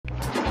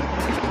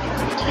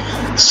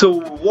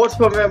So what's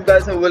up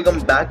guys, and welcome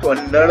back to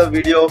another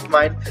video of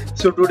mine.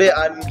 So today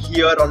I'm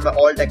here on my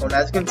alt account.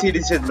 As you can see,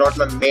 this is not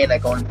my main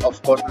account.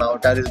 Of course my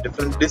avatar is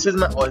different. This is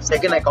my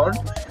second account,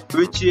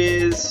 which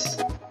is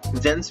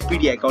Zen's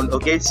PD account.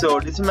 Okay, so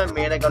this is my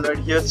main account right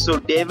here. So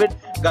David,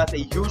 guys, a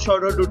huge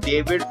shout out to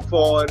David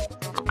for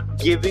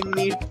giving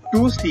me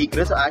 2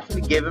 secrets. I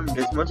actually gave him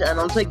this much, and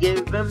also I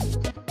gave him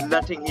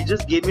nothing. He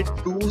just gave me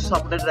 2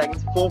 summoned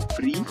dragons for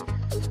free.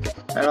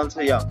 And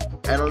also yeah,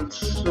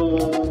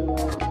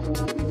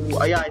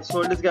 I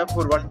sold this guy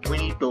for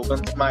 120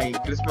 tokens, my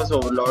Christmas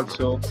overlord.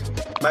 So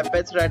my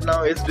pets right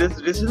now is this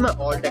is my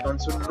alt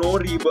account, so no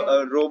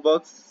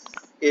Robux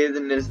is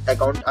in this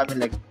account. I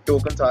mean, like,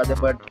 tokens are there,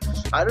 but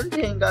I don't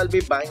think I'll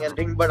be buying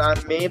anything, but I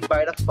may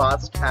buy the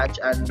fast hatch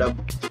and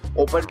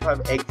open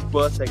 5 eggs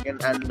per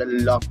second and the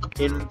luck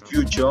in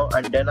future,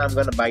 and then I'm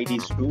gonna buy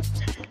these 2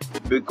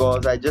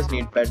 because I just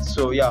need pets.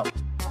 So yeah,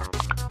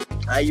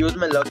 I use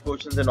my luck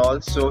potions and all.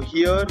 So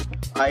here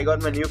I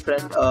got my new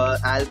friend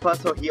Alpha.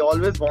 So he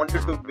always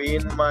wanted to be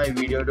in my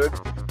video, dude.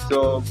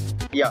 So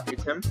yeah,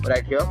 it's him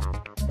right here.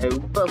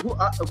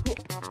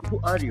 Who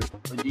are you?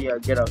 Yeah,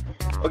 get out.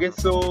 Okay,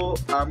 so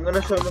I'm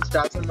gonna show you my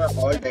stats on my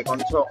alt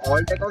account. So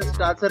alt account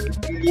stats are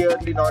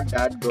clearly not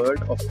that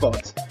good, of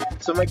course.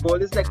 So my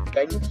goal is like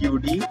 10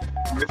 QD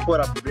before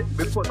update.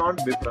 Before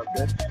update,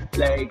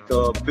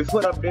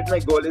 my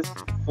goal is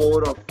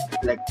 4 of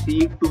like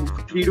 3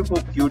 to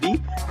 4 QD.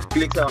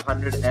 Clicks are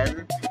 100,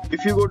 and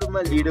if you go to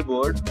my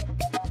leaderboard,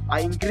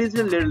 I increased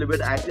a little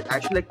bit.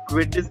 Actually I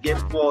quit this game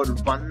for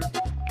 1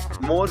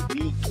 more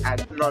week.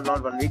 Not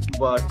 1 week,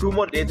 but 2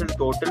 more days in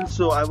total.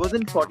 So I was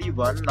in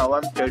 41. Now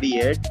I'm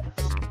 38.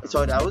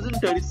 Sorry, I was in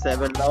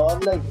 37. Now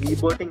I'm like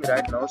rebirthing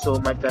right now. So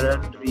my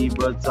current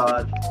rebirths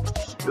are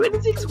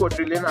 26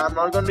 quadrillion. I'm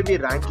not going to be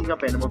ranking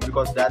up anymore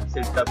because that's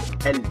it. L,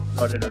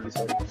 not W,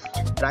 sorry.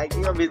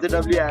 Ranking up is a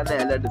W and a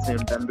L at the same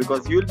time,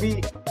 because you'll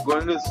be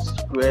going to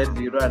square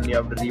 0 and you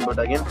have to rebirth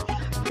again.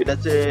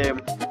 That's a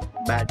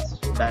bad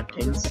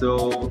thing.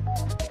 So,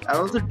 and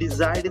also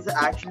Desired is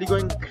actually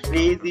going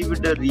crazy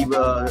with the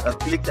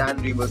clicks and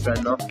rebirths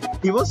right now.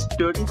 He was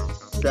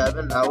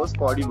 37, I was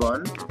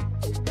 41.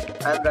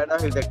 And right now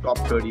he's like top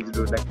 30s,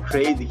 dude, like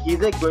crazy. He's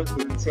like going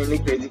insanely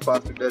crazy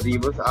fast with the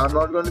rebirths. I'm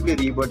not going to be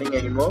rebirthing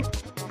anymore.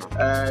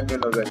 And you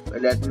know what,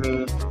 let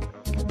me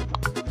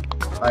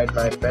hide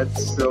my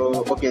pets.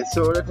 So okay,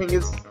 so the thing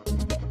is,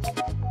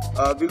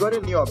 we got a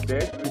new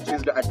update, which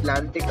is the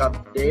Atlantic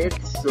update.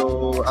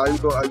 So I'll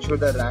show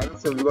the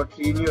ranks. So we got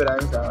 3 new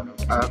ranks. I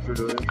have to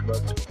do it,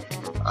 but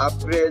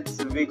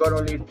upgrades, we got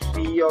only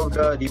 3 of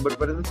the rebirth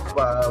buttons,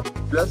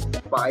 plus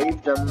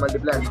 5 jump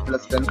multiplier and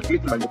plus 10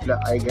 click multiplier,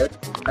 I guess.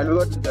 And we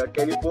got the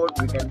teleport.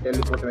 We can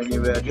teleport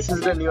anywhere. This is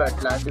the new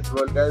Atlantis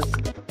world, guys.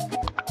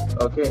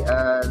 Okay,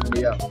 and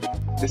yeah,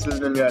 this is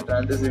the new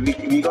Atlantis.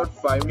 We got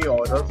 5 new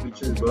auras,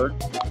 which is good.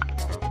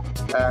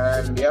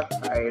 And yeah,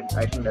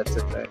 I think that's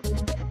it, right?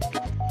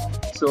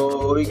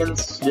 So we can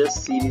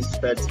just see these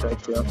pets right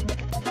here.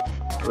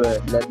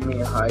 Wait, let me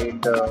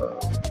hide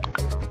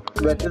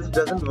wait, this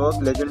doesn't work.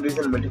 Legendaries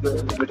and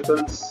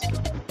mythicals.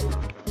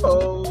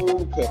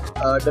 Okay,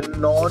 the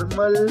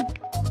normal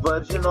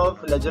version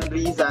of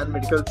legendaries and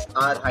mythicals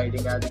are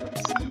hiding, as you can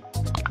see.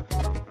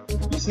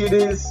 You see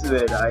this?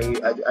 Wait, I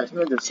think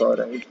I just saw,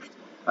 right?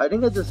 I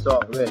think I just saw.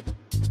 Wait,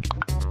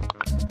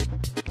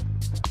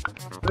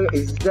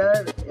 is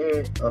that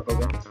a... Oh,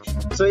 okay.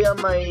 So yeah,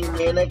 my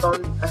main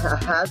account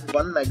has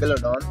 1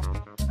 Megalodon,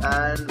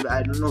 and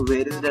I don't know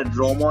where is that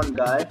Romon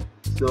guy.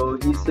 So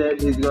he said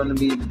he's gonna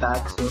be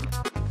back soon.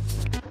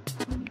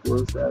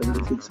 Goes as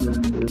 6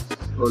 million days.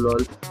 Oh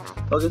lol.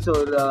 Okay, so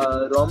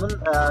Roman,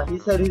 he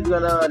said he's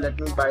gonna let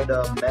me buy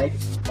the Meg,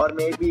 or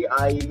maybe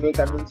I may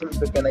convince him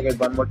to can I get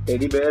 1 more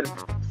teddy bear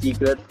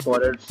secret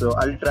for it. So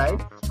I'll try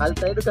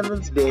to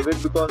convince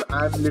David, because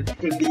I'm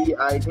literally,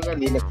 I think I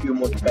need a few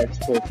more pets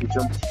for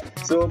future.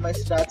 So my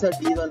stats are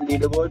these on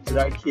leaderboards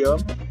right here.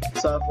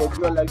 So I hope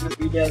you all like this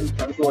video, and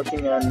thanks for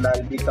watching, and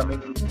I'll be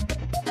coming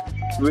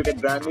with a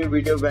brand new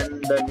video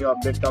when the new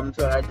update comes.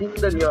 So I think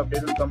the new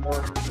update will come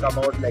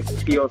out like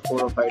 3 or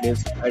 4 or 5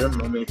 days. I don't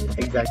know maybe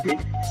exactly.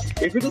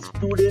 If it is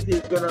 2 days,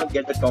 he's gonna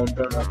get the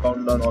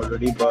countdown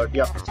already. But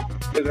yeah,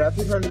 the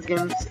graphics on this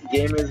game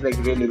is like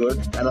really good,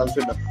 and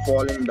also the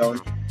falling down.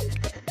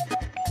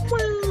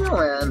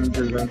 And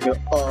just going here.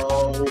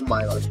 Oh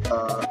my gosh.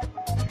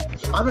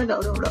 I went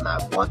out of the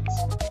map. What?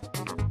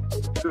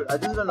 Dude, I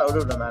just went out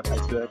of the map, I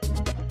swear.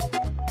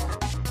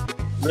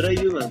 Where are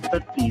you, man?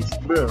 Pet piece,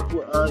 bro.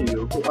 Who are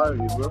you?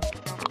 Bro?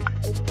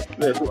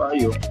 Wait, who are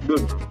you?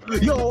 Dude.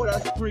 Yo,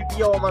 that's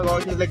creepy. Oh my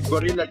god, he's like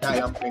gorilla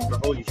tag. I'm playing, bro.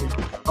 Holy shit.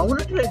 I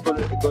wanted to try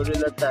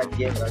gorilla tag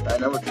game, but I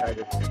never tried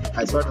it.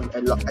 I saw a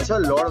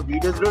lot of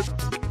videos, dude.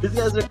 This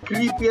guy's the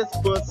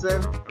creepiest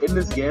person in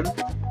this game.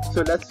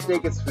 So let's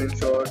take a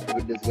screenshot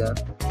with this guy.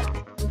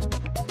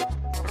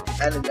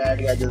 And that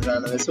guy just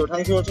ran away. So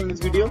thanks for watching this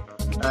video,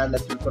 and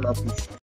that's it for now. Peace.